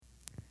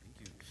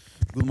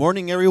Good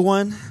morning,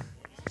 everyone.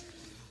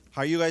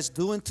 How are you guys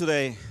doing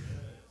today?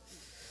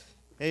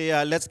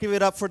 Hey, let's give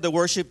it up for the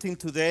worship team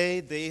today.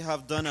 They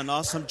have done an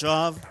awesome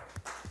job.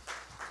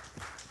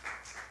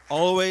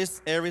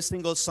 Always, every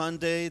single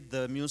Sunday,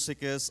 the music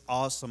is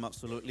awesome,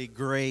 absolutely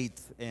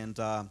great. And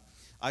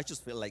I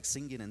just feel like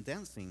singing and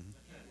dancing.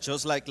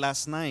 Just like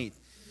last night,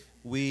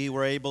 we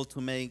were able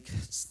to make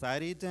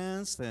Sadie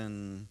dance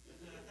and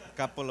a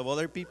couple of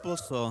other people,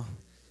 so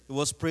it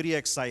was pretty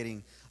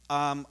exciting.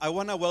 I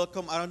want to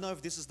welcome, I don't know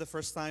if this is the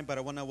first time, but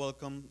I want to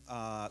welcome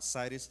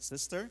Sadie's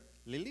sister,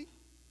 Lily.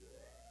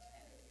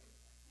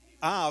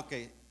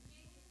 Okay.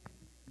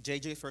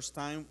 JJ, first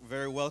time,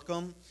 very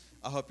welcome.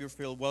 I hope you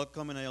feel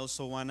welcome, and I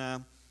also want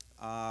to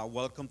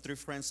welcome three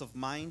friends of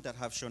mine that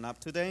have shown up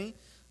today.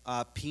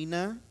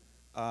 Pina,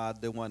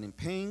 the one in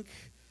pink,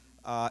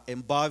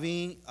 and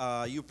Bobby.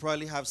 You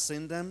probably have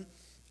seen them.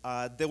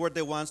 They were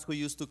the ones who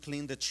used to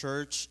clean the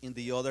church in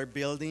the other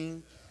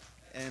building,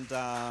 and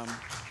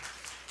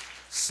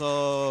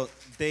so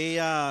they,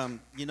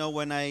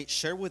 when I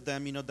shared with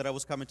them, that I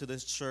was coming to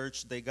this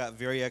church, they got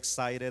very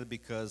excited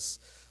because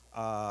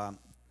uh,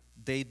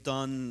 they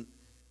done,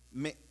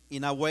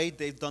 in a way,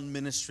 they've done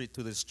ministry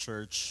to this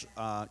church,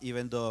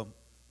 even though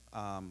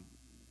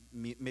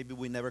maybe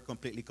we never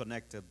completely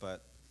connected,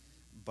 but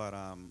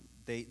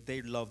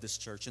they love this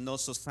church. And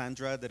also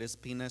Sandra, that is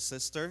Pina's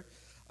sister.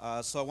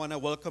 So I want to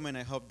welcome, and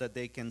I hope that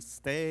they can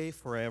stay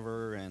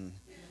forever and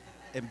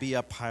be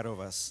a part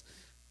of us.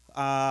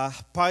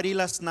 Party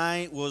last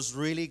night was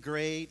really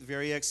great,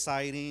 very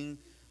exciting.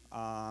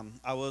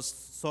 I was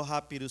so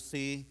happy to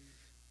see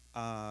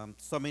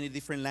so many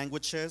different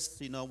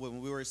languages. When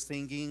we were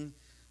singing,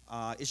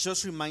 it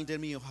just reminded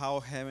me of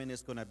how heaven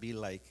is going to be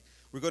like.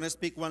 We're going to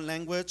speak one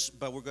language,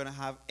 but we're going to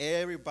have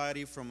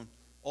everybody from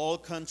all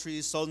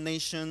countries, all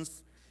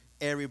nations.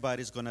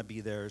 Everybody's going to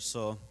be there.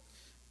 So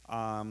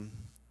um,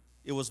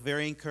 it was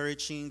very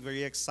encouraging,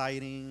 very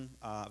exciting,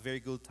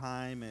 very good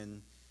time,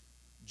 and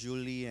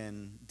Julie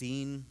and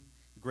Dean,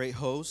 great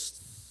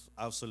hosts,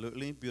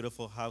 absolutely,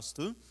 beautiful house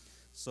too.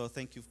 So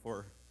thank you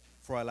for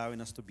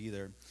allowing us to be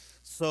there.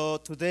 So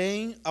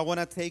today I want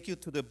to take you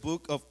to the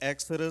book of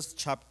Exodus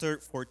chapter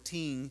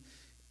 14,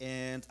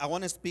 and I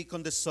want to speak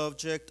on the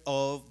subject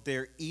of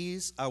there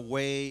is a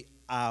way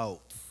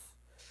out.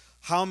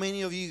 How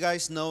many of you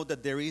guys know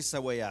that there is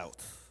a way out?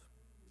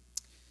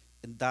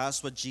 And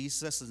that's what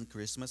Jesus and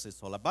Christmas is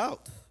all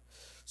about.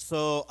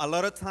 So a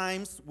lot of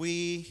times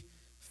we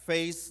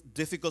face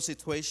difficult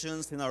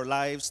situations in our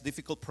lives,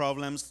 difficult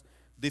problems,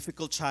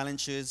 difficult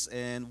challenges,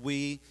 and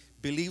we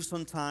believe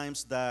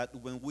sometimes that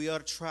when we are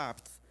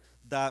trapped,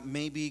 that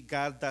maybe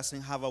God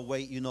doesn't have a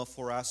way,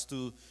 for us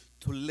to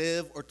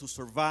live or to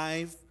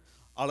survive.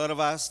 A lot of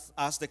us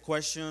ask the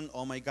question,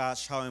 oh my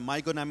gosh, how am I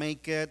going to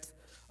make it?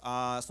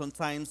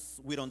 Sometimes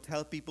we don't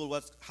tell people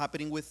what's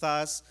happening with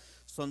us.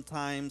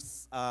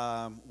 Sometimes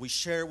we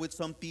share with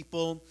some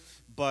people.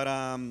 But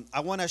I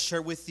want to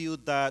share with you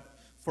that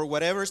for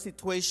whatever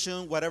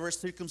situation, whatever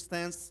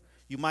circumstance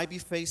you might be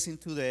facing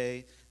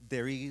today,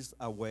 there is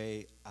a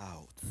way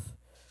out.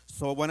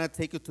 So I want to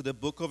take you to the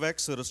book of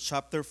Exodus,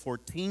 chapter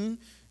 14,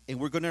 and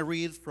we're going to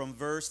read from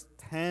verse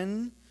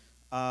 10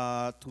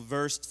 to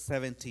verse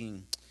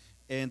 17.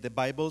 And the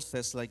Bible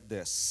says like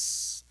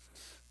this: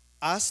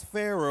 As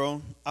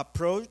Pharaoh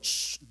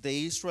approached,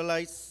 the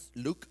Israelites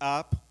looked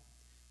up,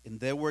 and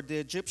there were the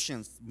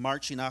Egyptians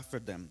marching after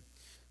them.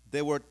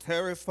 They were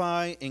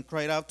terrified and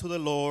cried out to the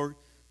Lord.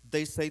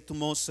 They said to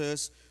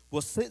Moses,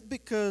 was it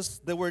because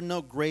there were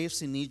no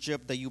graves in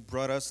Egypt that you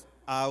brought us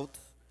out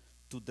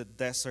to the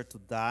desert to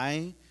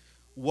die?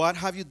 What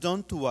have you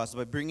done to us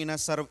by bringing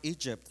us out of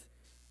Egypt?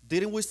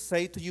 Didn't we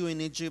say to you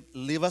in Egypt,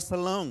 leave us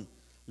alone,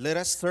 let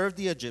us serve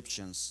the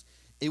Egyptians?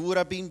 It would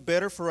have been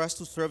better for us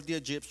to serve the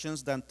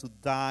Egyptians than to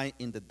die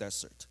in the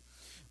desert.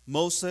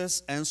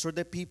 Moses answered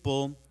the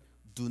people,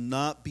 do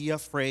not be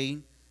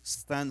afraid.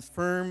 Stand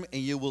firm,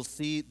 and you will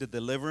see the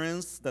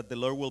deliverance that the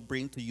Lord will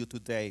bring to you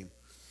today.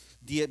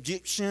 The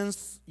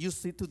Egyptians you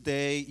see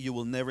today, you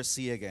will never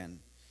see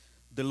again.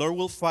 The Lord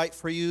will fight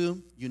for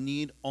you. You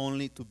need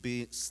only to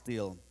be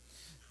still.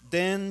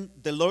 Then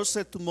the Lord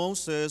said to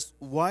Moses,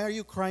 why are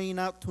you crying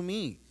out to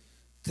me?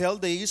 Tell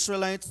the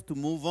Israelites to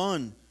move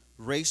on.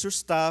 Raise your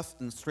staff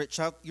and stretch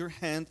out your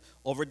hand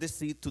over the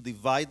sea to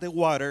divide the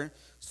water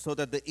so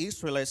that the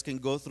Israelites can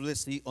go through the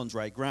sea on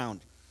dry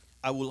ground.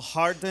 I will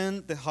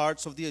harden the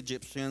hearts of the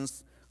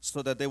Egyptians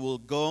so that they will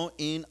go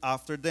in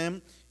after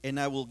them, and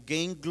I will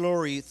gain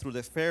glory through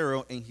the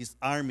Pharaoh and his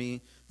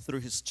army,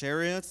 through his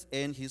chariots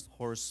and his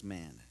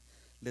horsemen.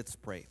 Let's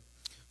pray.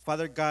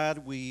 Father God,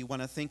 we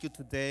want to thank you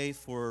today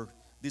for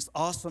this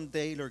awesome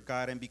day, Lord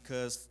God, and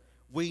because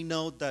we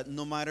know that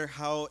no matter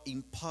how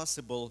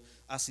impossible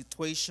a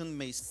situation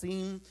may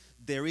seem,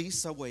 there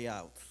is a way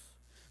out.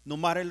 No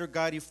matter, Lord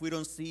God, if we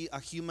don't see a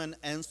human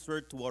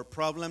answer to our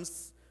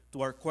problems,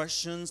 to our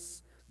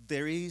questions,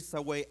 there is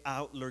a way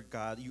out, Lord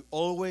God. You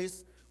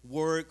always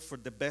work for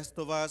the best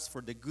of us,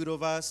 for the good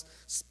of us,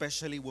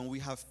 especially when we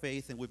have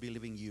faith and we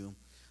believe in you.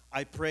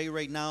 I pray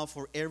right now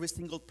for every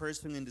single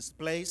person in this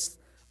place.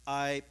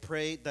 I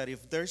pray that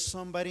if there's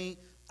somebody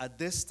at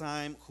this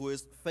time who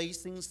is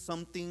facing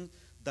something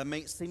that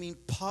may seem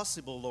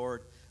impossible,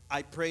 Lord,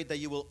 I pray that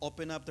you will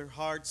open up their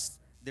hearts,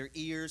 their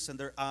ears, and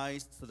their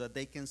eyes so that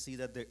they can see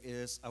that there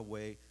is a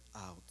way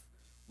out.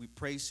 We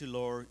praise you,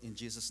 Lord. In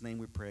Jesus' name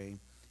we pray.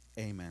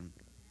 Amen.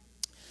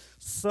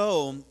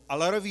 So, a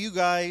lot of you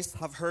guys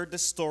have heard the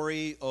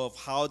story of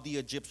how the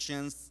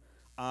Egyptians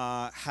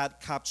had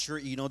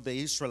captured, the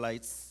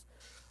Israelites.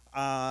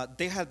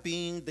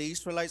 The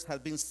Israelites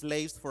had been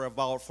slaves for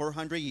about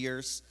 400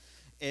 years.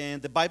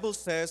 And the Bible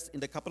says in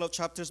the couple of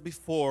chapters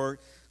before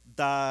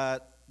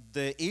that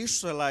the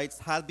Israelites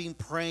had been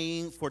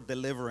praying for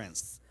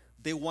deliverance.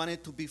 They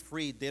wanted to be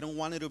free. They don't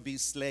want to be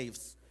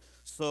slaves.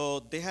 So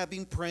they have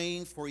been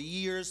praying for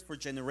years, for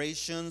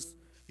generations,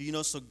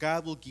 so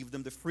God will give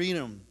them the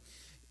freedom.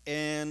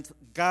 And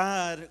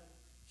God,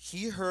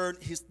 he heard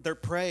their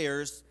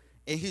prayers,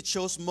 and he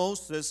chose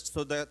Moses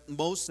so that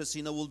Moses,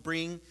 will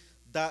bring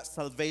that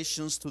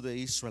salvations to the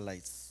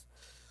Israelites.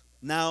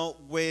 Now,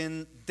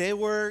 when they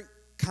were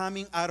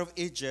coming out of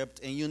Egypt,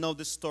 and you know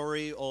the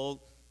story,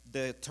 all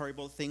the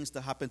terrible things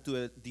that happened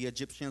to the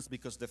Egyptians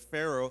because the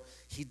Pharaoh,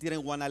 he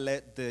didn't want to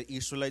let the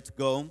Israelites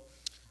go.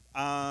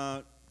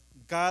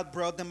 God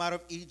brought them out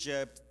of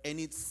Egypt, and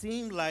it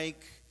seemed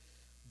like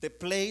the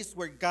place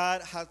where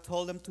God had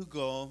told them to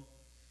go,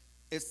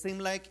 it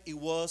seemed like it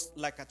was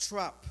like a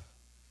trap.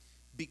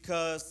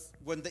 Because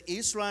when the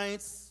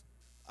Israelites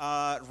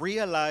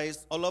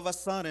realized all of a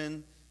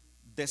sudden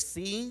the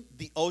sea,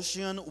 the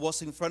ocean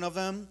was in front of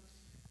them,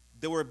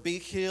 there were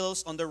big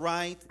hills on the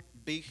right,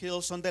 big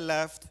hills on the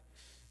left.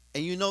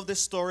 And you know the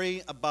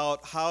story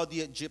about how the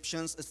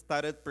Egyptians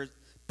started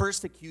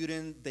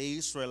persecuting the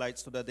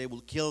Israelites so that they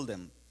will kill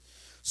them.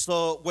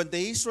 So when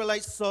the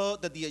Israelites saw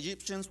that the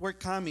Egyptians were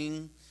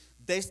coming,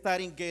 they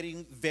started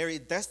getting very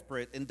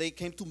desperate. And they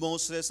came to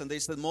Moses and they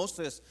said,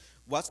 Moses,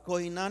 what's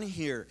going on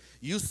here?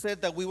 You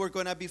said that we were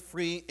going to be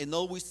free, and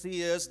all we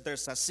see is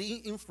there's a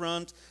sea in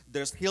front,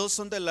 there's hills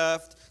on the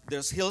left,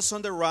 there's hills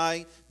on the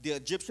right. The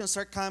Egyptians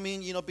are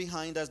coming,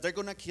 behind us. They're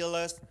going to kill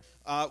us.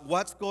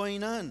 What's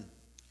going on?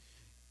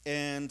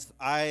 And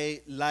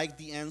I like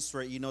the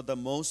answer, that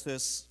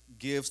Moses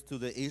gives to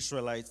the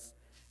Israelites.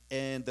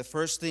 And the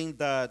first thing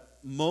that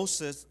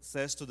Moses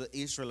says to the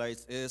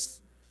Israelites is,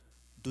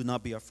 do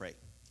not be afraid.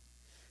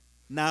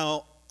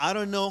 Now, I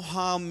don't know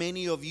how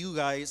many of you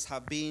guys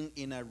have been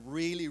in a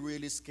really,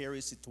 really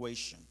scary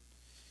situation.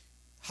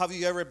 Have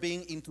you ever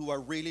been into a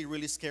really,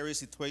 really scary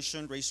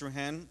situation? Raise your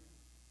hand.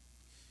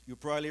 You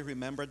probably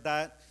remember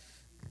that.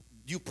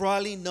 You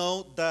probably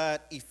know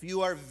that if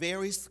you are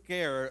very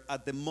scared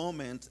at the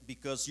moment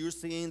because you're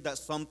seeing that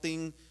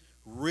something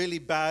really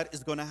bad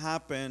is going to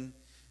happen,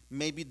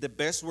 maybe the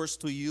best words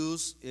to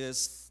use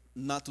is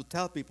not to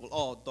tell people,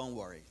 oh, don't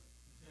worry.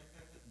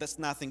 There's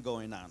nothing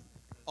going on.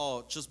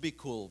 Oh, just be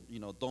cool.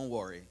 Don't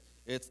worry.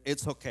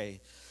 It's okay.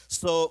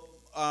 So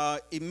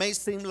it may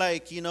seem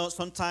like,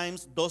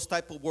 sometimes those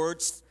type of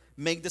words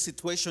make the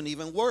situation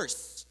even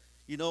worse.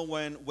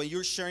 When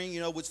you're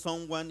sharing, with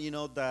someone,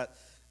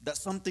 that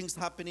something's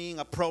happening,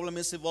 a problem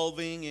is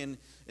evolving, and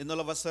all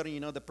of a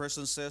sudden, the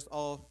person says,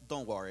 oh,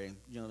 don't worry.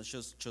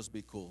 Just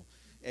be cool.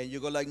 And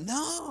you go like,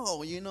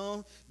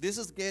 no, this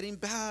is getting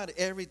bad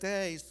every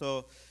day.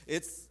 So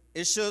it's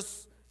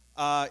just,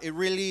 it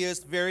really is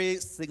very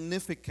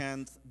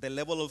significant, the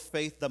level of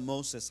faith that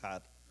Moses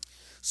had.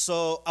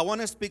 So I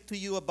want to speak to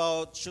you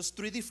about just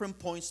 3 different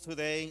points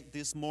today,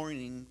 this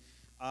morning,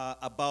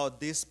 about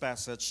this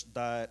passage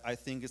that I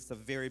think is a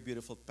very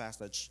beautiful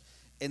passage.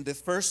 And the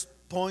first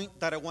point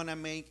that I want to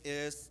make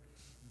is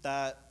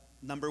that,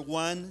 number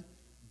 1,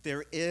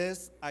 there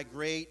is a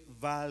great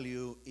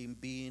value in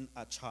being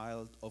a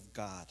child of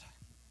God.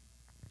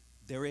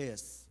 There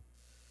is.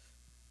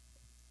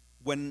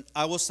 When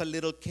I was a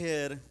little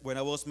kid, when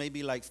I was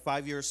maybe like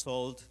 5 years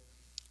old,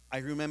 I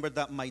remember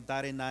that my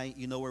dad and I,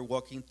 were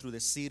walking through the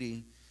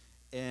city,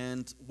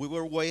 and we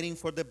were waiting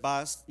for the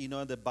bus,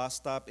 at the bus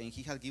stop, and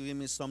he had given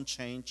me some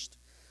change.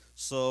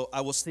 So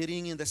I was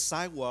sitting in the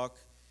sidewalk,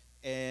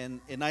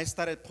 and I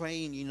started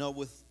playing,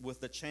 with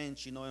the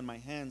change, in my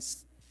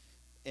hands.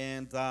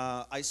 And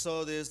I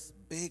saw this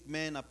big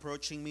man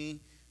approaching me.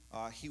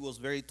 He was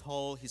very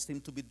tall. He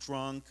seemed to be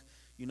drunk.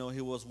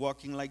 He was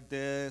walking like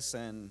this,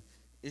 and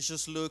it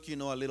just looked, a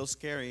little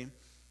scary.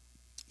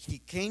 He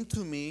came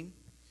to me,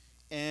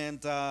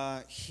 and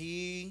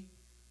he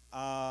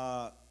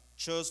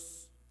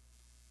just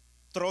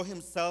threw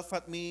himself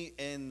at me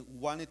and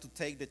wanted to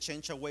take the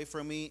change away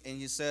from me. And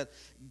he said,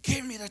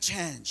 "Give me the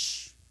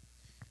change."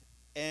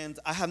 And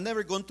I have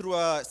never gone through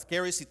a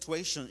scary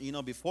situation,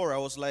 before. I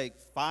was like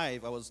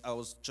 5. I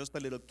was just a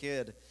little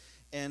kid.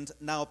 And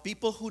now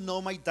people who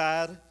know my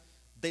dad,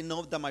 they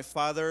know that my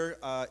father,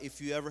 if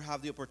you ever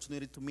have the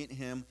opportunity to meet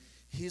him,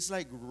 he's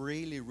like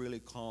really, really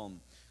calm.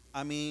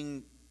 I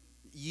mean,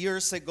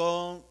 years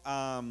ago,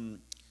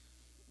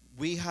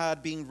 we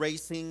had been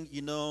raising,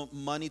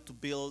 money to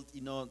build,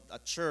 a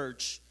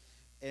church.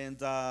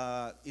 And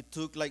it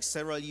took like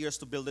several years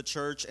to build a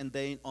church. And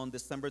then on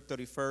December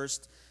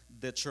 31st,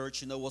 the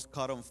church, was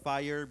caught on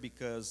fire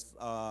because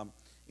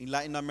in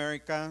Latin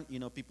America,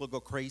 people go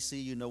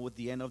crazy, with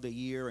the end of the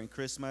year and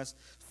Christmas.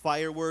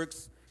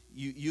 Fireworks,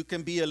 you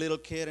can be a little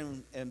kid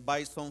and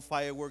buy some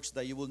fireworks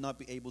that you will not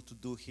be able to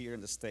do here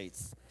in the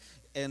States.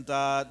 And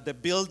the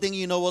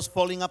building, was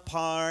falling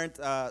apart.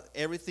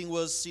 Everything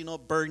was,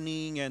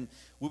 burning, and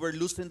we were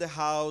losing the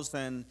house.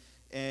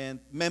 And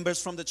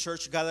members from the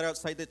church gathered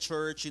outside the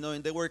church,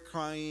 and they were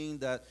crying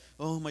that,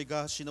 oh my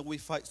gosh, we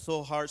fight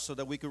so hard so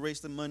that we could raise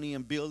the money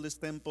and build this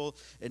temple,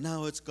 and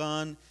now it's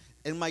gone.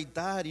 And my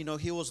dad,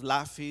 he was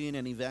laughing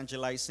and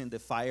evangelizing the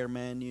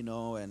firemen,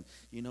 and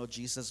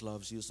Jesus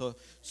loves you.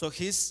 So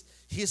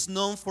he's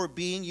known for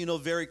being,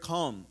 very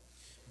calm.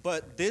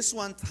 But this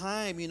one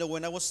time,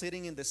 when I was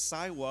sitting in the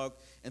sidewalk,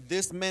 and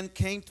this man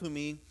came to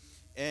me,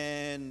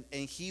 and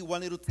he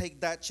wanted to take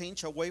that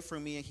change away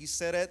from me, and he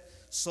said it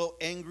so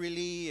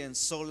angrily and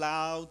so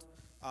loud.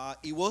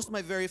 It was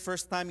my very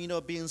first time,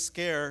 being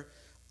scared.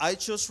 I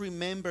just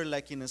remember,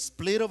 like in a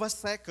split of a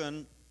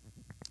second,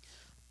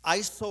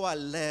 I saw a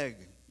leg,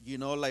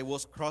 like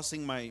was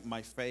crossing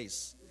my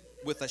face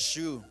with a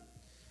shoe.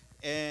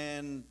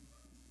 And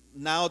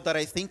now that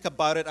I think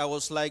about it, I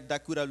was like,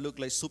 that could have looked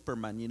like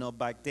Superman,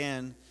 back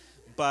then.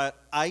 But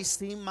I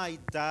see my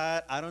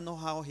dad, I don't know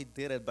how he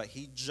did it, but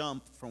he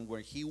jumped from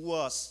where he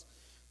was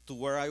to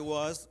where I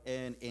was,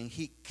 and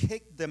he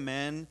kicked the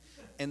man,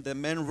 and the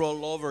man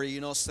rolled over,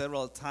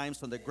 several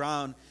times on the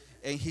ground.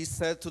 And he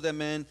said to the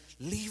man,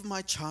 leave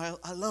my child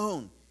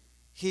alone.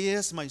 He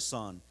is my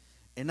son.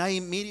 And I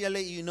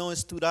immediately,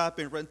 stood up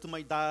and ran to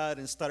my dad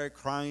and started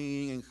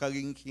crying and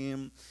hugging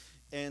him.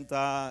 And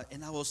I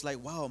was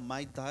like, wow,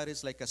 my dad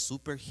is like a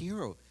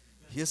superhero.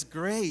 He's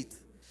great.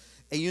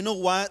 And you know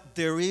what?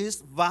 There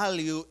is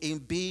value in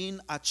being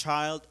a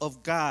child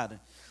of God.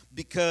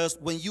 Because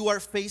when you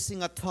are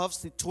facing a tough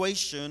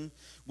situation,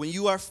 when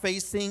you are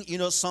facing,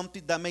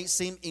 something that may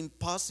seem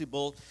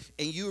impossible,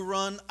 and you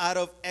run out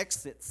of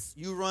exits,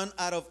 you run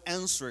out of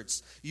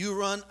answers, you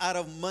run out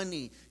of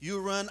money, you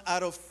run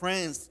out of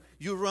friends,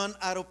 you run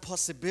out of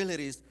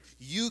possibilities,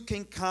 you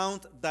can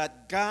count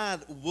that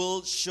God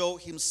will show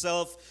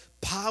himself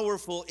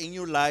powerful in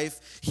your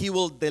life. He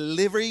will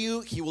deliver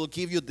you. He will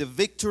give you the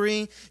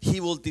victory. He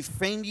will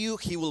defend you.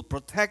 He will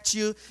protect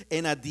you.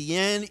 And at the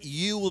end,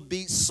 you will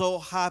be so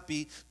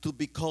happy to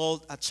be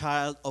called a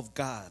child of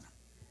God.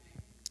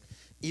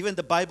 Even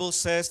the Bible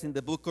says in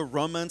the book of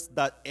Romans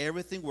that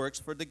everything works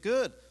for the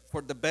good,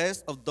 for the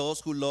best of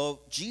those who love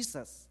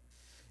Jesus.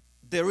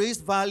 There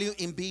is value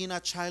in being a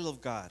child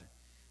of God.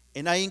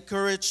 And I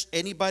encourage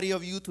anybody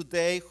of you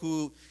today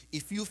who,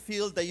 if you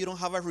feel that you don't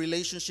have a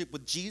relationship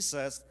with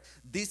Jesus,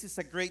 this is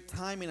a great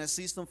time and a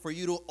season for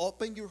you to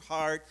open your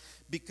heart,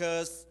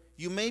 because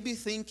you may be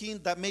thinking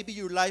that maybe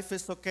your life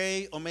is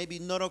okay or maybe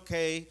not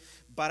okay,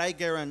 but I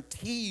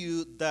guarantee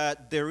you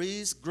that there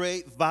is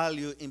great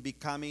value in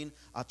becoming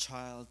a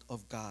child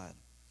of God.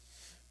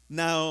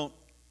 Now,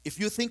 if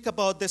you think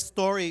about the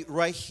story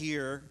right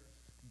here,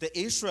 the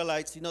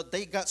Israelites,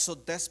 they got so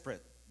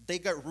desperate. They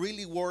got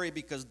really worried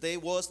because there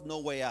was no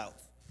way out.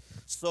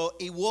 So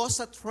it was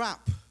a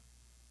trap.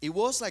 It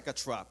was like a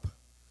trap.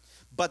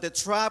 But the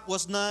trap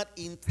was not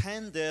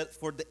intended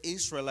for the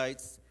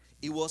Israelites.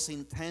 It was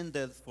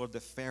intended for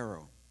the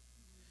Pharaoh.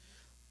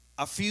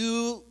 A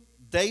few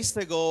days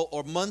ago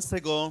or months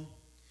ago,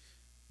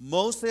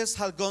 Moses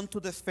had gone to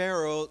the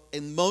Pharaoh,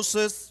 and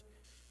Moses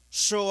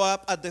showed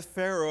up at the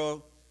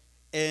Pharaoh,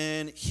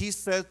 and he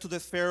said to the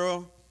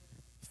Pharaoh,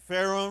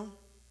 Pharaoh,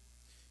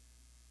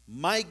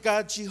 my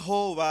God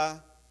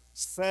Jehovah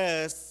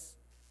says,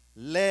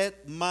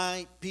 let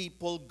my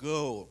people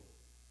go.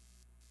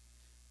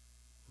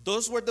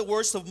 Those were the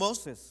words of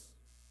Moses.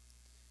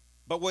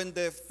 But when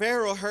the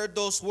Pharaoh heard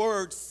those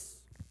words,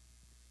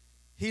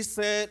 he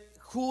said,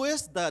 who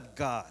is that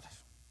God?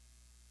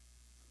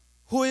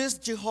 Who is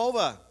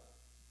Jehovah?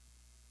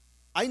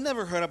 I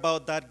never heard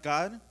about that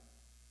God.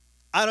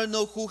 I don't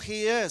know who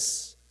he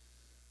is.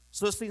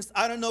 So since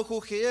I don't know who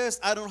he is,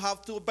 I don't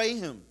have to obey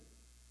him.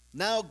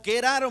 Now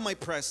get out of my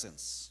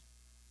presence.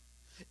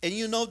 And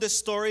you know the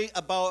story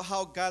about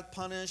how God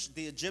punished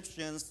the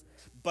Egyptians.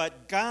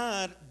 But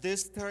God,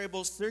 this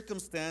terrible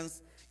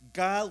circumstance,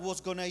 God was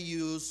going to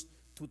use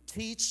to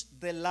teach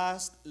the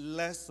last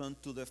lesson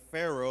to the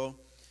Pharaoh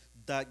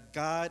that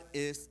God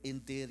is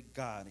indeed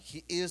God.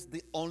 He is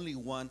the only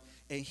one,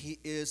 and he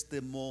is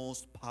the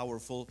most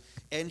powerful.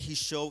 And he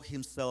showed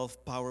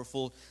himself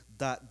powerful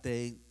that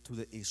day to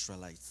the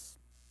Israelites.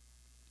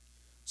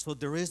 So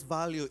there is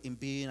value in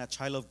being a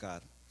child of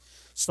God.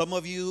 Some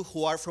of you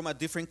who are from a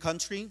different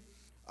country,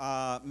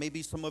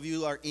 maybe some of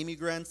you are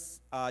immigrants.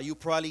 You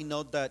probably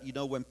know that,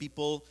 when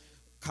people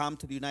come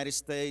to the United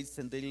States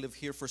and they live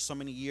here for so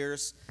many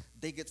years,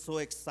 they get so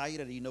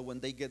excited, when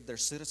they get their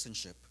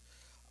citizenship.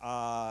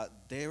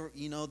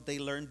 They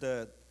learn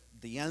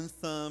the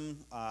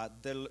anthem,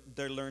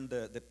 they learn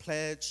the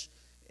pledge.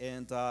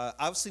 And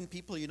I've seen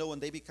people, when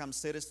they become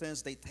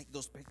citizens, they take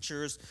those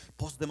pictures,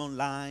 post them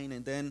online,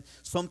 and then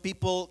some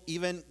people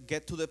even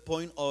get to the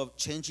point of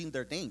changing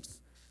their names.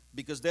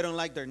 because they don't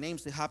like their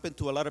names. It happened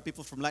to a lot of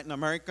people from Latin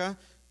America.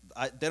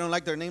 They don't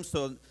like their names,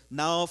 so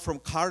now from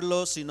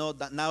Carlos,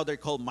 that now they're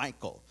called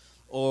Michael.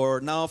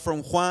 Or now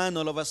from Juan,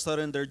 all of a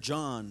sudden they're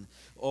John.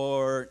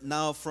 Or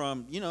now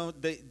from,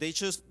 they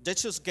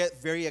just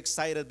get very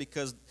excited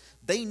because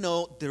they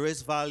know there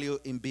is value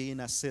in being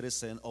a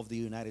citizen of the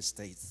United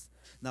States.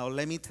 Now,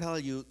 let me tell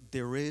you,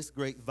 there is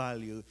great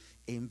value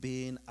in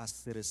being a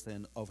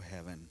citizen of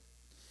heaven.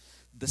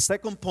 The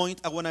second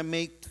point I want to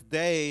make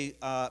today,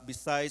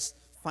 besides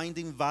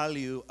finding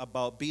value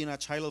about being a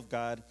child of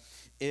God,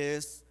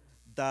 is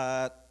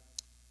that,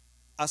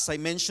 as I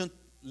mentioned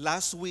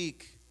last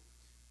week,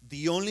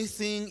 the only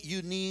thing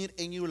you need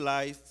in your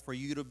life for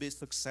you to be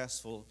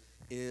successful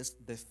is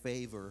the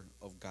favor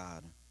of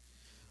God.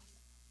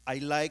 I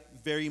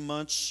like very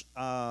much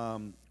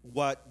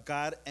what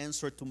God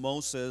answered to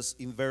Moses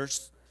in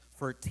verse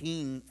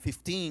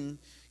 15.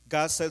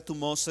 God said to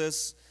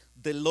Moses,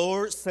 the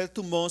Lord said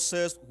to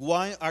Moses,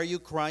 why are you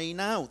crying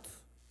out?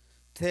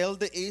 Tell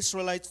the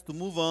Israelites to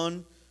move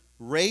on.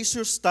 Raise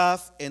your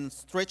staff and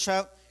stretch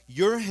out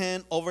your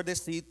hand over the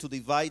sea to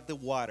divide the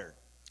water.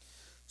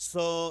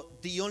 So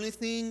the only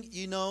thing,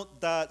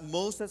 that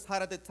Moses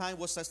had at the time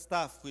was a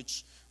staff,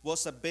 which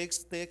was a big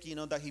stick,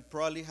 that he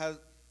probably had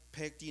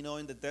picked,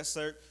 in the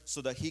desert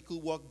so that he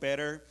could walk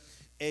better.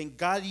 And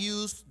God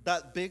used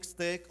that big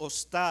stick or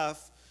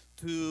staff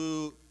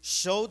to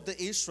show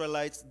the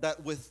Israelites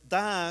that with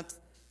that,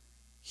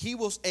 he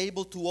was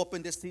able to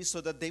open the sea so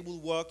that they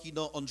would walk,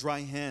 on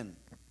dry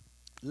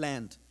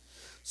land.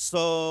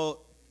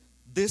 So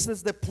this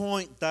is the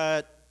point,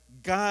 that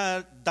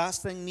God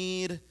doesn't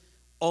need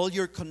all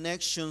your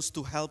connections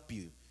to help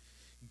you.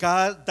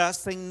 God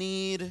doesn't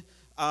need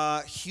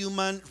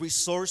human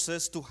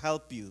resources to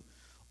help you.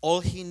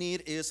 All he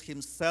needs is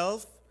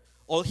himself.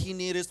 All he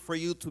needs is for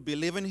you to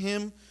believe in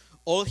him.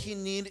 All he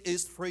needs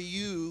is for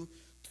you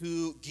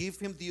to give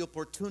him the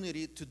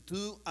opportunity to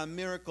do a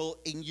miracle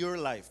in your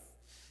life.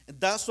 And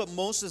that's what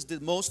Moses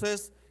did.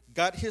 Moses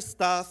got his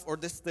staff or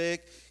the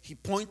stick, he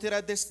pointed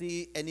at the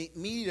sea, and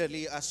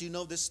immediately, as you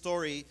know the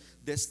story,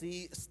 the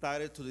sea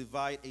started to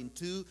divide in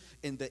two,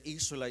 and the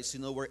Israelites,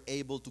 were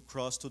able to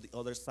cross to the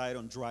other side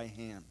on dry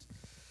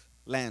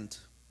land.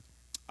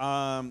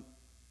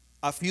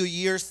 A few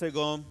years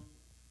ago,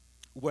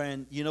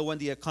 when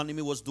the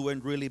economy was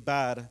doing really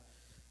bad,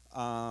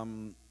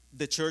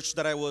 the church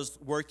that I was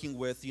working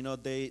with,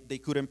 they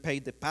couldn't pay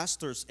the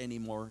pastors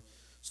anymore.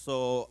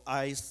 So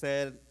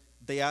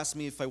they asked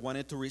me if I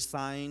wanted to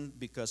resign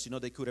because,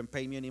 they couldn't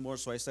pay me anymore.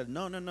 So I said,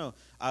 no,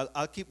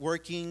 I'll keep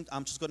working.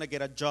 I'm just going to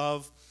get a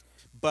job.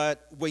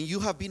 But when you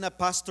have been a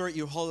pastor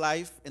your whole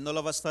life and all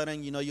of a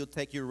sudden, you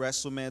take your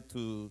resume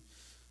to,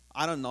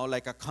 I don't know,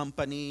 like a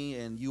company,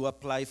 and you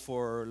apply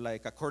for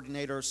like a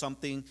coordinator or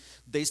something,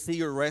 they see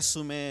your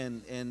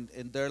resume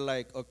and they're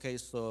like, okay,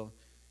 so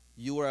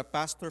you were a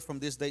pastor from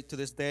this day to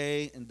this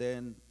day, and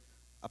then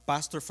a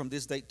pastor from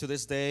this day to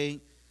this day.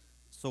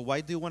 So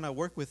why do you want to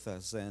work with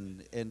us?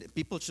 And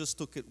people just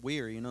took it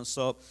weird,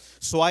 So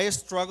I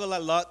struggled a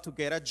lot to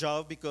get a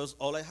job because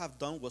all I have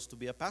done was to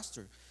be a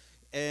pastor.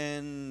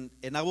 And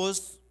I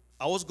was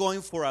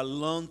going for a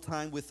long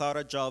time without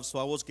a job, so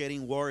I was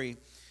getting worried.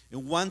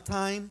 And one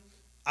time,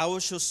 I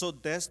was just so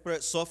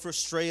desperate, so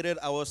frustrated.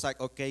 I was like,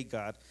 okay,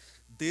 God,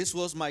 this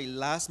was my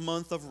last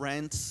month of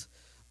rent.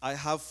 I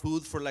have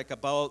food for like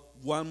about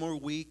one more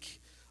week.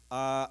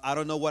 I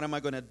don't know what am I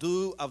going to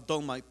do. I've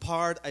done my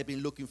part. I've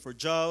been looking for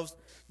jobs.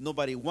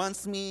 Nobody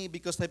wants me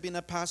because I've been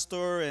a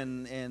pastor,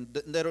 and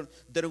they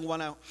don't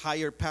want to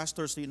hire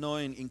pastors,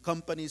 in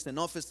companies and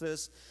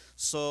offices.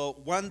 So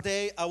one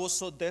day I was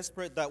so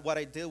desperate that what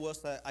I did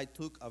was that I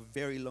took a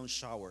very long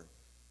shower,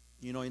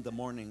 in the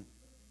morning.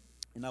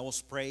 And I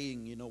was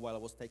praying, while I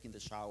was taking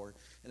the shower.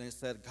 And I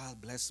said, God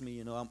bless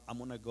me, I'm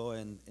going to go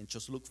and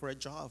just look for a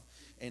job.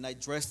 And I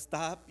dressed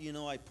up,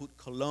 I put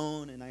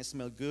cologne and I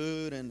smelled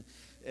good.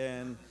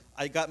 And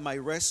I got my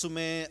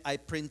resume. I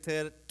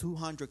printed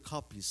 200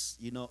 copies,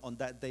 on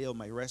that day of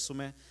my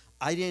resume.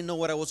 I didn't know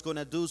what I was going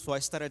to do, so I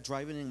started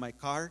driving in my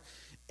car.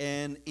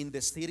 And in the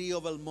city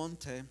of El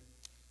Monte,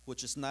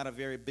 which is not a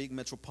very big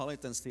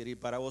metropolitan city,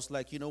 but I was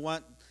like, you know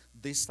what?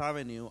 This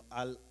avenue,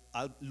 I'll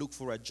look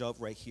for a job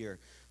right here.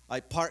 I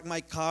parked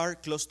my car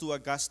close to a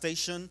gas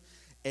station,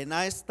 and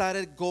I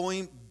started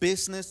going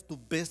business to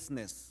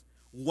business,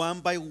 one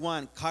by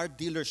one, car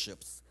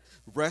dealerships,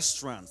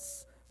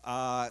 restaurants,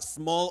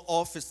 small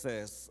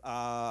offices,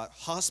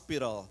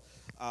 hospital,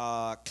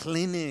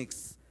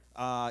 clinics,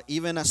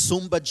 even a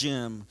Zumba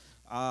gym,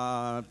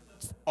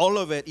 all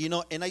of it,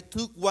 And I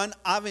took one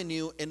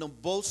avenue, and on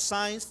both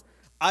sides,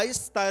 I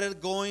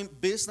started going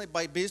business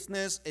by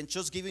business and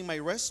just giving my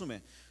resume.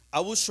 I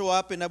would show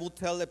up and I would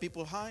tell the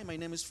people, hi, my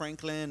name is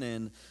Franklin,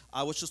 and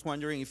I was just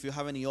wondering if you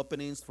have any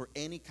openings for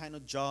any kind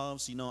of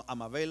jobs.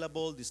 I'm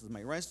available. This is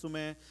my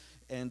resume.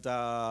 And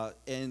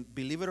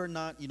believe it or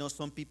not,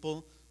 some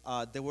people,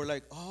 they were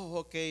like, oh,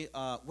 okay,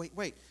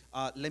 wait,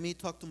 let me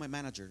talk to my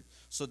manager.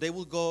 So they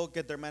will go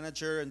get their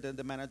manager, and then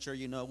the manager,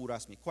 would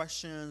ask me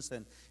questions,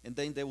 and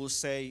then they will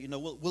say,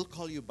 we'll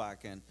call you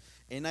back.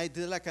 And I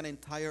did like an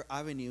entire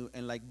avenue,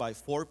 and like by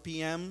 4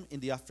 p.m. in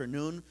the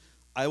afternoon,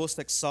 I was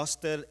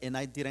exhausted, and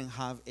I didn't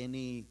have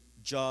any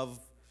job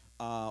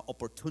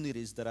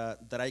opportunities that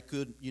I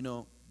could,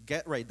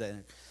 get right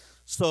there.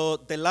 So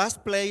the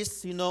last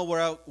place,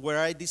 where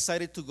I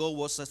decided to go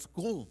was a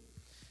school.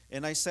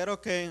 And I said,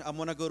 okay, I'm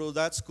gonna go to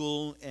that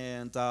school,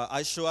 and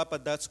I show up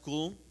at that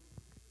school,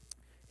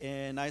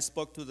 and I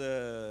spoke to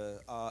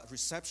the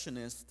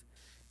receptionist.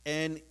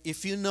 And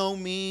if you know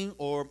me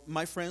or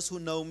my friends who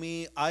know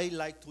me, I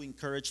like to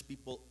encourage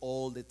people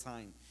all the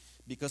time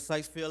because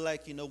I feel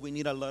like we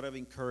need a lot of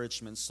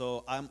encouragement.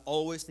 So I'm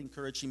always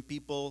encouraging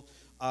people: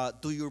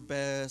 do your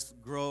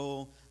best,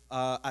 grow,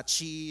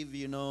 achieve,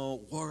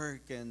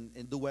 work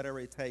and do whatever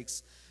it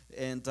takes.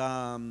 And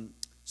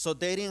so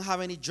they didn't have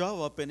any job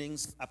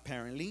openings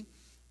apparently.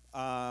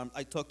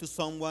 I talked to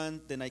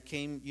someone, then I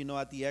came,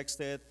 at the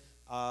exit.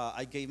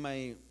 I gave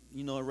my,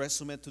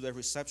 resume to the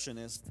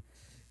receptionist,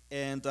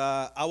 and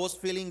I was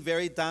feeling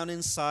very down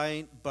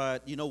inside.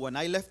 But when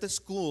I left the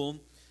school,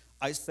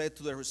 I said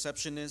to the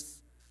receptionist,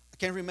 I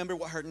can't remember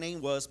what her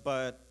name was,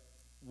 but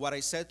what I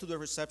said to the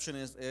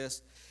receptionist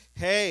is,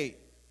 "Hey,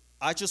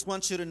 I just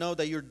want you to know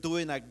that you're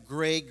doing a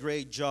great,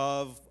 great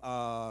job,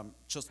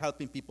 just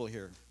helping people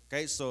here.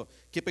 Okay, so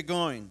keep it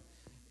going."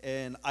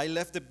 And I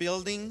left the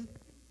building.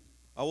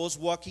 I was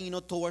walking,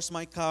 towards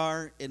my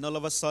car, and all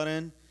of a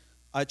sudden,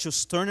 I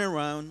just turn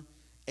around,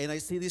 and I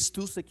see these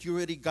two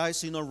security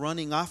guys,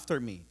 running after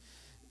me.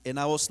 And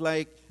I was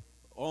like,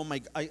 oh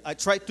my, I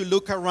tried to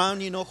look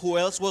around, who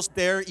else was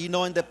there, in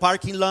the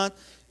parking lot.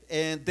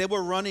 And they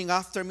were running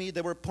after me.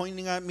 They were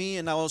pointing at me.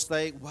 And I was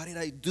like, what did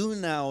I do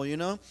now,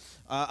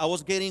 I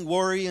was getting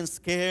worried and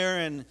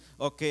scared. And,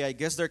 okay, I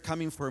guess they're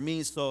coming for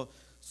me. So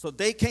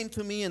they came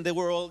to me, and they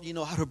were all,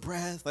 out of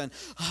breath. And,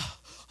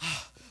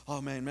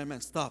 oh,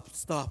 man, stop.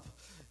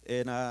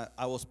 And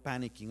I was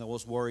panicking. I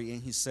was worried.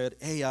 And he said,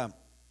 hey,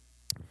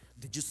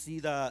 did you see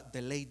the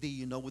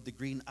lady, with the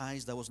green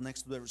eyes that was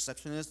next to the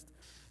receptionist?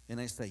 And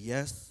I said,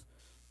 yes.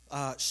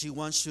 She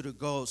wants you to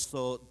go.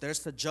 So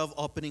there's a job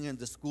opening in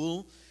the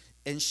school.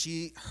 And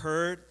she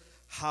heard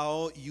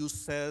how you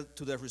said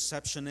to the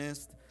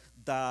receptionist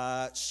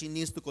that she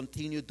needs to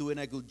continue doing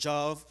a good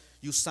job.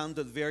 You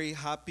sounded very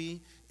happy.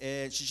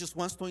 And she just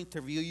wants to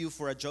interview you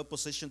for a job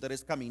position that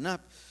is coming up.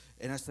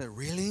 And I said,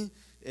 really?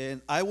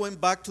 And I went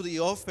back to the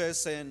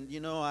office, and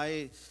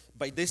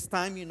by this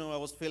time, I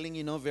was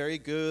feeling, very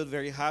good,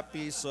 very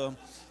happy. So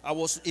I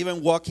was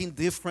even walking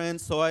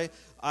different. So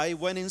I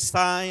went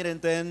inside,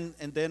 and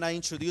then I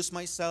introduced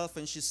myself,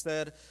 and she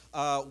said,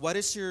 what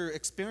is your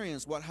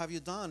experience? What have you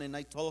done? And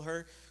I told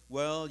her,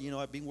 well,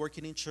 I've been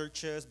working in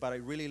churches, but I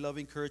really love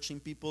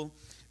encouraging people.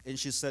 And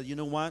she said, you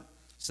know what?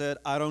 Said,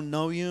 I don't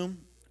know you.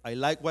 I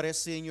like what I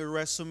see in your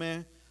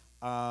resume.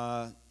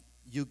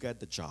 You get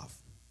the job.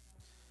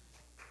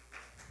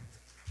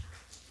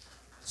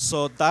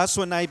 So that's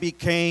when I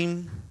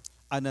became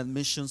an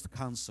admissions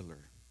counselor.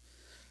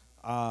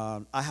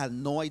 I had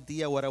no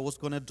idea what I was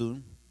going to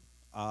do.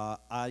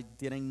 I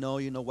didn't know,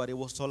 what it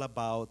was all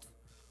about.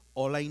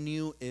 All I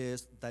knew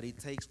is that it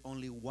takes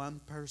only one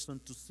person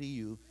to see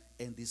you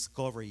and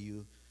discover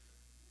you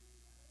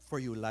for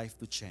your life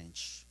to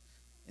change.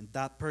 And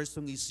that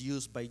person is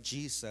used by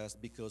Jesus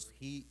because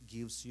he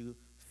gives you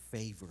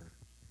favor.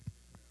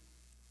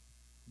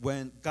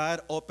 When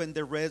God opened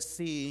the Red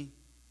Sea,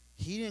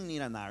 he didn't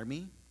need an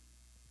army.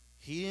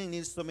 He didn't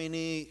need so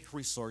many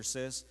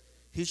resources.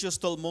 He just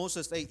told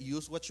Moses, hey,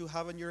 use what you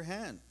have in your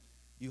hand.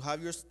 You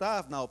have your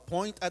staff. Now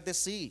point at the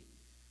sea.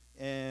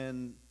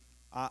 And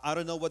I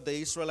don't know what the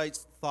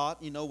Israelites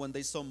thought, when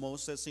they saw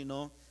Moses,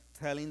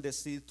 telling the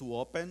sea to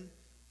open.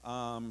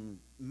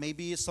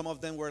 Maybe some of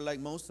them were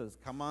like, Moses,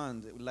 come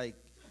on. Like,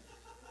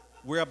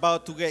 we're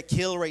about to get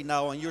killed right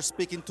now, and you're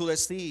speaking to the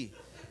sea.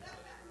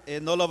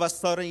 And all of a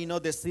sudden,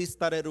 the sea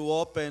started to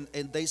open,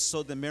 and they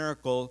saw the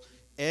miracle.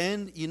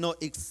 And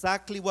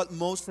exactly what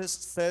Moses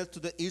said to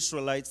the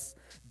Israelites: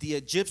 the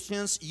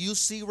Egyptians you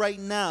see right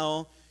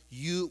now,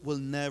 you will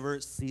never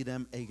see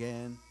them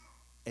again.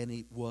 And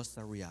it was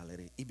a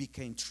reality. It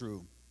became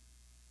true.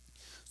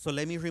 So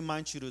let me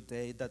remind you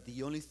today that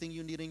the only thing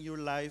you need in your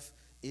life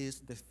is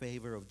the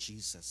favor of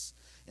Jesus.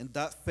 And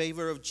that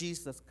favor of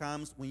Jesus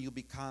comes when you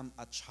become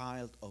a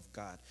child of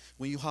God,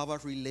 when you have a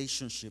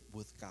relationship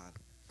with God.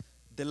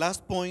 The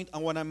last point I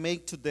want to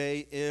make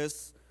today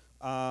is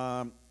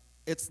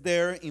it's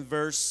there in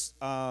verse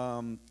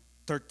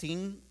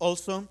 13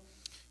 also.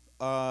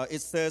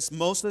 It says,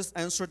 Moses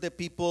answered the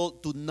people,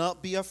 do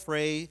not be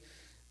afraid.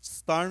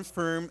 Stand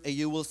firm, and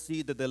you will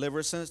see the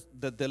deliverance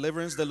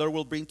the Lord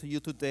will bring to you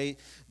today.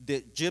 The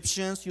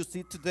Egyptians you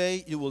see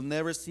today, you will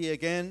never see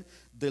again.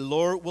 The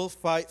Lord will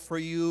fight for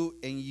you,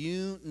 and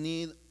you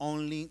need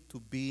only to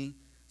be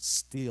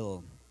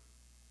still.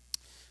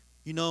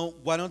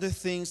 One of the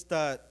things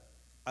that,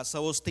 as I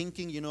was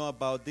thinking,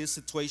 about this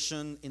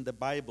situation in the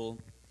Bible,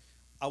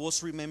 I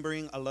was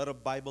remembering a lot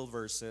of Bible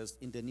verses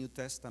in the New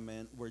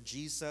Testament where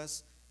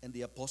Jesus and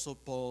the Apostle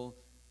Paul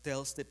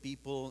tells the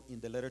people in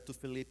the letter to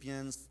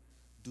Philippians,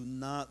 do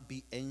not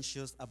be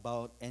anxious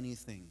about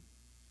anything.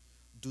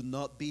 Do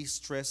not be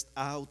stressed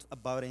out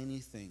about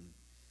anything.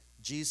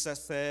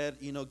 Jesus said,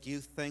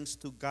 give thanks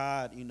to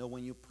God,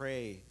 when you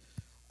pray.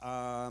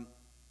 Um,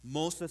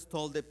 Moses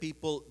told the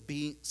people,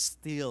 be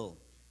still,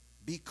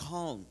 be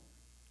calm,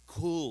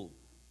 cool,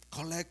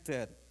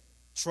 collected.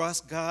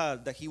 Trust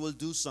God that He will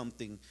do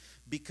something.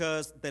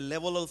 Because the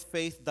level of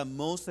faith that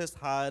Moses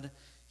had,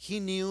 he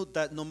knew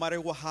that no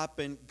matter what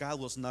happened, God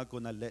was not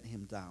going to let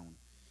him down.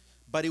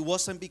 But it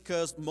wasn't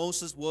because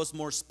Moses was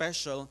more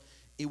special,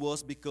 it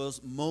was because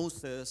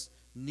Moses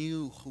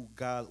knew who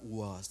God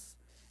was.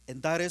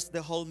 And that is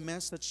the whole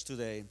message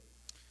today.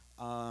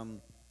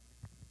 Um,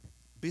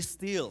 be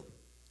still.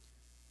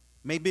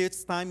 Maybe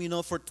it's time,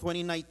 for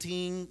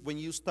 2019 when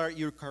you start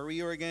your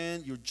career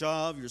again, your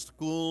job, your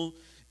school,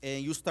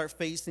 and you start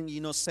facing,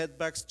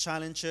 setbacks,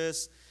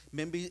 challenges.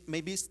 Maybe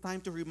it's time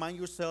to remind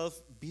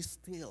yourself, be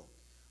still.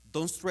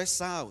 Don't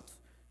stress out.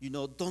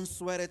 Don't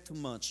sweat it too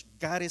much.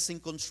 God is in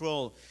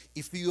control.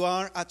 If you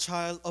are a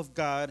child of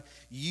God,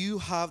 you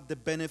have the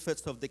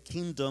benefits of the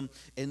kingdom,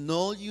 and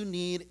all you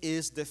need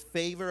is the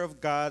favor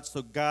of God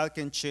so God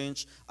can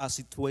change a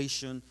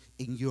situation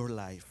in your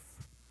life.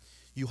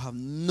 You have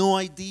no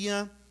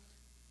idea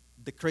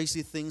the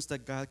crazy things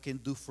that God can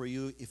do for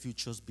you if you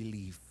just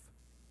believe.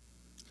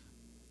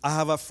 I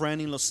have a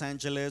friend in Los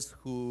Angeles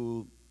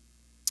who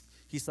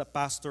he's a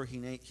pastor.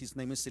 His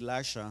name is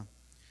Elisha.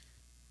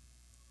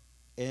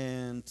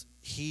 And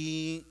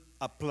he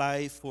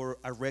applied for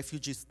a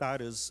refugee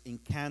status in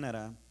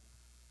Canada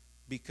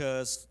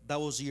because that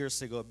was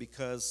years ago,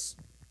 because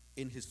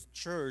in his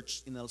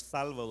church in El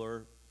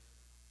Salvador,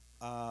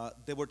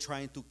 they were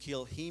trying to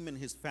kill him and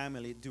his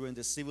family during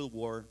the Civil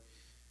War,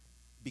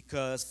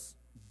 because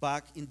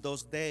back in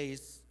those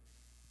days,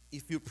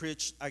 if you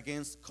preach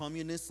against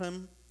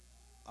communism,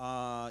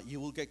 you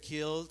will get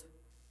killed.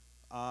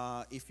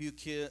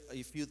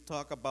 If you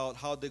talk about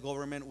how the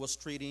government was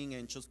treating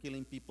and just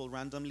killing people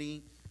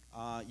randomly,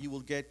 you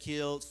will get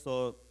killed.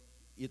 So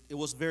it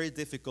was very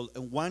difficult.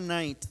 And one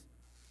night,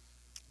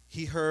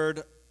 he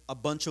heard a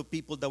bunch of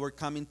people that were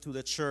coming to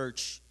the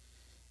church,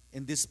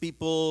 and these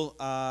people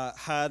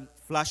had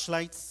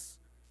flashlights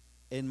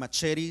and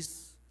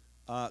machetes,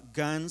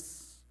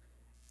 guns,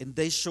 and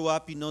they show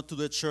up, to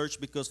the church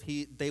because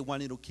they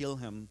wanted to kill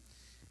him.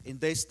 And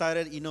they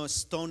started,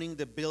 stoning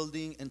the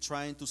building and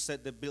trying to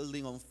set the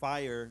building on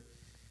fire.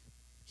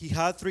 He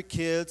had 3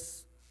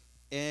 kids,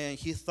 and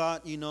he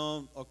thought,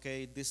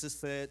 okay, this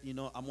is it.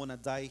 I'm going to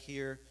die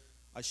here.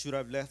 I should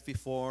have left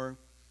before.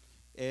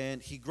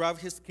 And he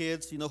grabbed his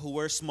kids, who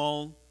were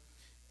small.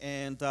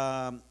 And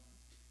a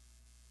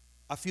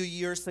few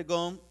years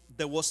ago,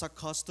 there was a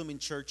custom in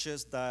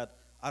churches that,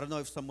 I don't know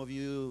if some of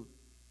you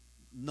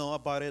know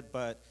about it,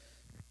 but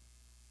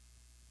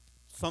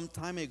some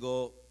time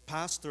ago,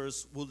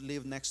 pastors would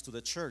live next to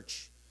the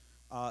church.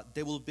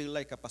 They will build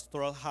like a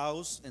pastoral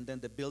house, and then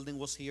the building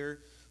was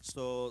here.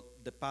 So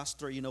the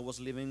pastor, was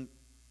living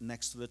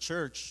next to the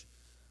church.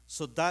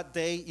 So that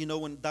day,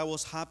 when that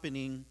was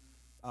happening,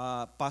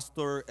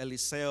 Pastor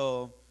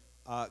Eliseo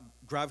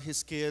grabbed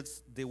his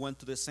kids. They went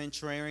to the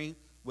sanctuary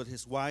with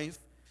his wife,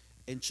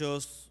 and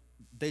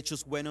they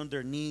just went on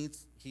their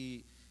knees.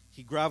 He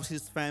grabbed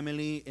his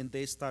family, and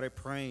they started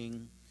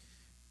praying.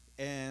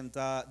 And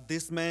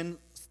this man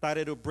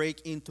started to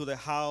break into the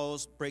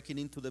house, breaking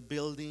into the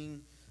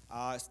building,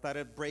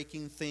 started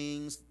breaking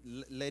things,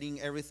 letting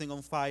everything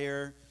on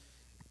fire.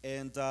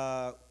 And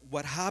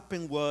what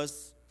happened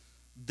was,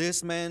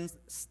 this man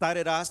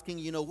started asking,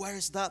 where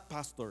is that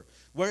pastor?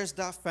 Where is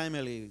that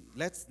family?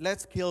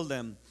 Let's kill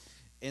them.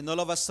 And all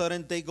of a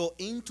sudden, they go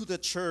into the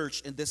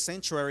church, in the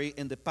sanctuary,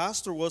 and the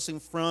pastor was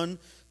in front.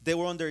 They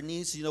were on their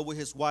knees, with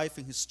his wife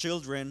and his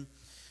children.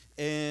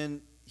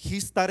 And he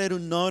started to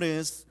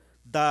notice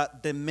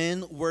that the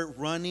men were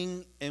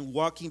running and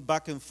walking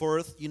back and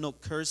forth,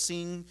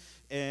 cursing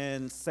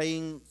and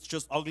saying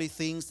just ugly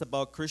things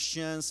about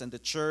Christians and the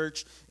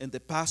church and the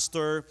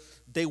pastor.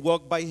 They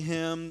walked by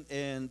him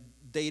and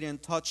they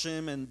didn't touch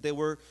him, and there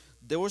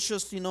was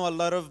just, a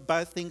lot of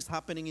bad things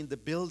happening in the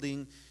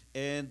building,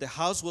 and the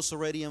house was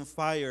already on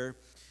fire.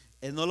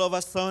 And all of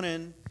a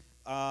sudden,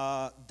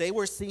 they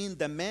were seeing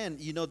the men,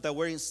 that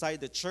were inside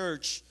the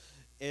church,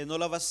 and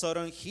all of a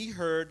sudden he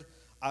heard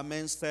a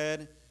man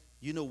said,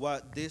 you know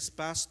what, this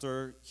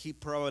pastor, he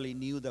probably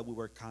knew that we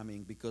were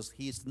coming because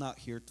he's not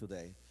here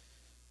today.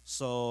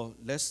 So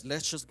let's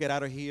just get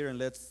out of here and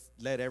let's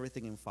let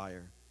everything in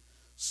fire.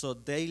 So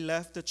they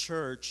left the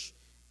church,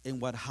 and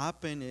what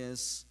happened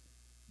is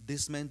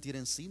this man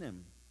didn't see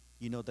them,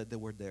 that they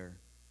were there.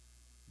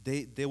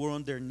 They were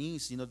on their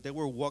knees, they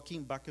were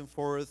walking back and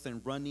forth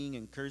and running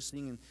and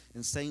cursing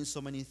and saying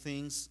so many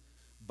things,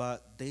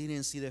 but they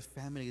didn't see the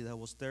family that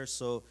was there.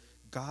 So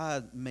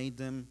God made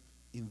them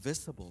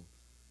invisible,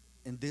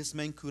 and this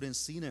man couldn't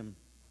see them.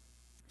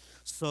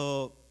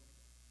 So,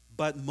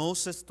 but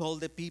Moses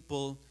told the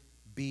people,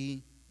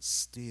 be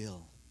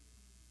still,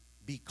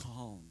 be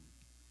calm.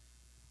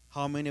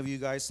 How many of you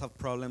guys have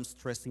problems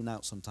stressing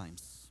out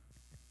sometimes?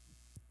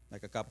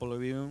 Like a couple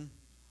of you?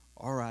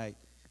 All right.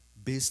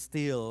 Be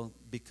still,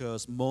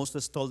 because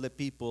Moses told the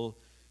people,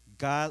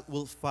 God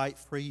will fight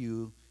for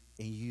you,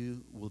 and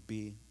you will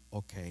be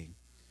okay.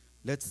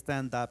 Let's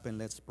stand up and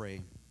let's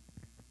pray.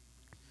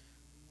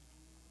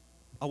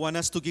 I want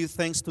us to give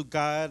thanks to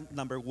God,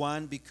 number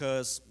one,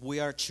 because we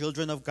are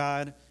children of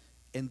God,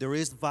 and there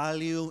is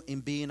value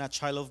in being a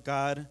child of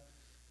God.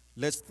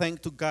 Let's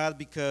thank to God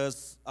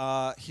because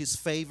His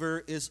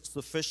favor is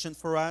sufficient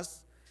for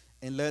us.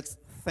 And let's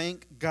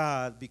thank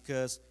God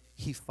because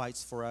He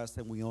fights for us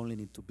and we only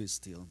need to be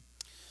still.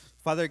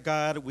 Father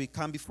God, we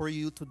come before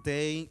you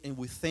today and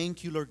we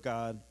thank you, Lord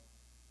God,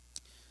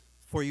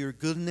 for your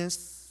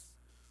goodness.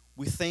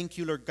 We thank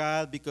you, Lord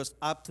God, because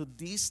up to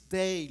this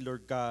day,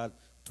 Lord God,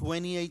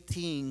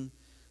 2018,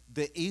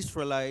 the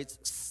Israelites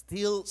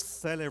still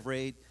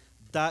celebrate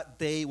that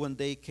day when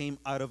they came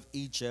out of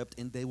Egypt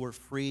and they were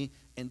free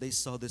and they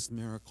saw this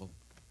miracle.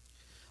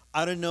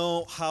 I don't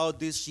know how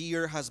this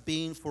year has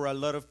been for a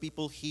lot of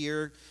people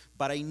here,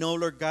 but I know,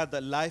 Lord God,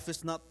 that life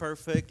is not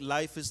perfect,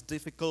 life is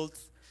difficult,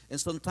 and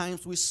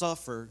sometimes we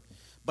suffer.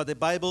 But the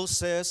Bible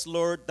says,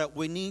 Lord, that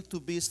we need to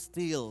be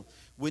still,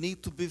 we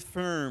need to be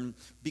firm,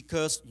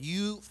 because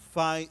you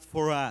fight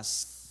for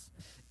us.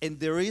 And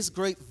there is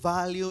great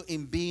value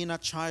in being a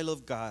child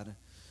of God.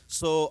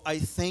 So I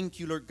thank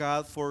you, Lord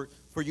God, for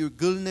your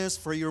goodness,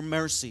 for your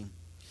mercy.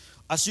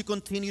 As you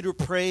continue to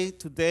pray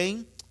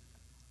today,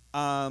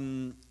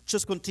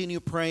 just continue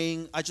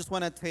praying. I just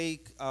want to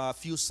take a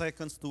few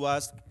seconds to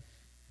ask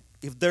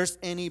if there's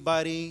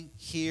anybody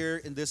here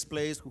in this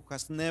place who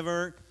has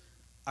never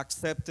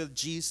accepted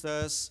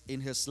Jesus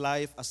in his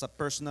life as a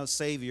personal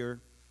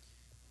Savior,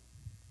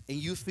 and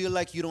you feel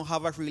like you don't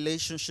have a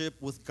relationship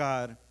with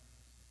God.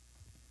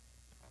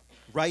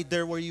 Right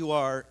there where you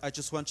are, I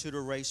just want you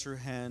to raise your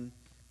hand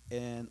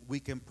and we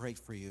can pray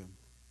for you.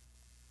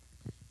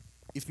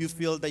 If you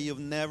feel that you've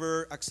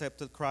never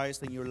accepted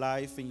Christ in your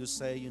life and you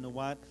say, you know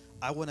what,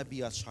 I want to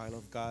be a child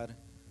of God.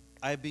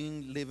 I've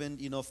been living,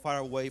 far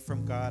away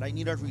from God. I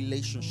need a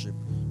relationship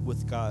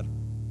with God.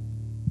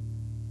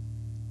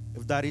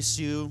 If that is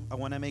you, I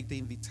want to make the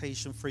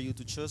invitation for you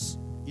to just,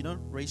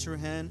 raise your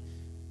hand.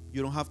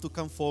 You don't have to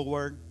come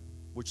forward.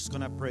 We're just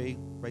going to pray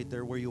right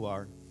there where you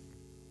are.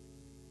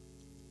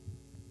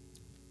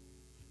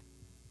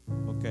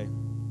 Okay.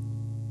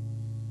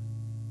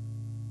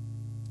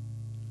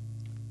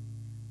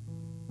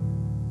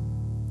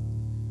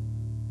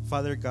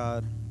 Father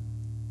God,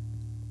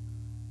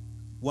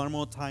 one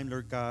more time,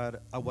 Lord God,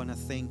 I want to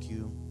thank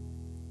you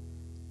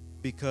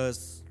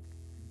because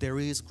there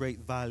is great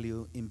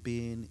value in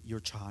being your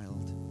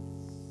child.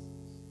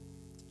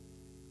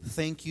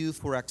 Thank you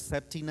for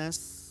accepting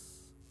us.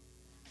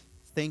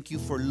 Thank you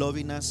for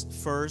loving us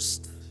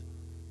first.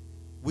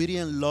 We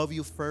didn't love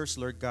you first,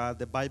 Lord God.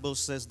 The Bible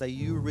says that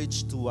you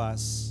reached to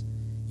us.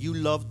 You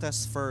loved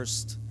us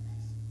first.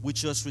 We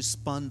just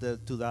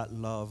responded to that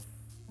love.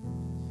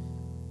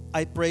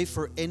 I pray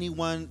for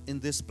anyone in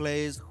this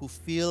place who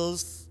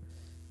feels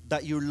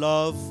that your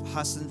love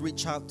hasn't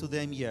reached out to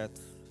them yet.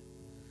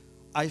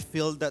 I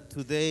feel that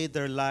today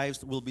their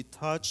lives will be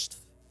touched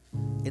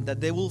and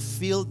that they will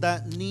feel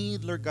that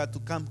need, Lord God, to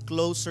come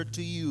closer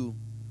to you,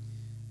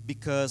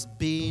 because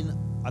being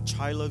a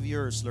child of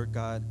yours, Lord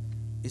God,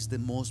 is the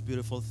most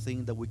beautiful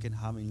thing that we can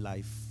have in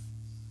life.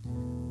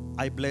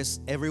 I bless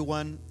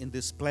everyone in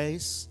this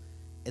place,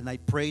 and I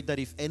pray that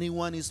if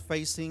anyone is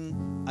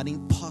facing an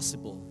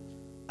impossible,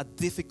 a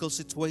difficult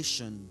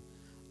situation,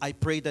 I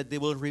pray that they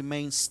will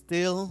remain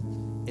still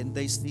and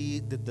they see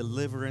the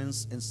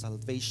deliverance and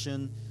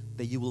salvation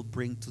that you will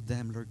bring to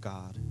them, Lord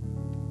God.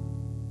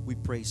 We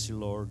praise you,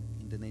 Lord,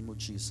 in the name of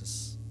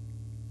Jesus.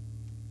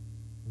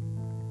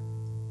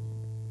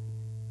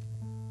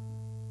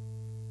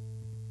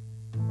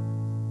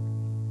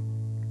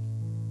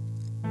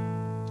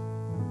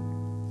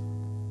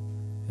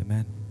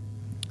 Amen.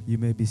 You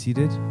may be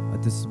seated.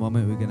 At this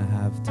moment, we're going to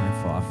have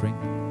time for offering.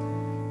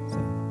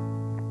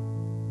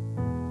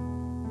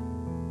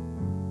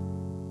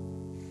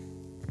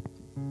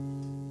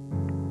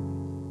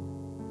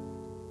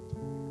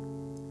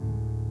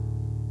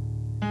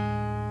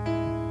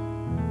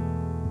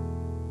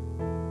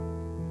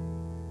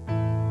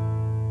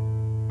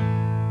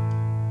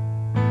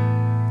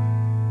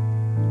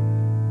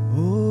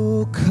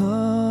 Oh,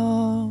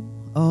 come,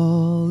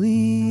 all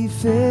ye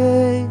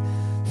faithful,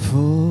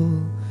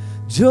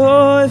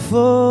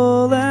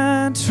 joyful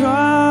and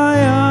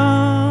triumphant.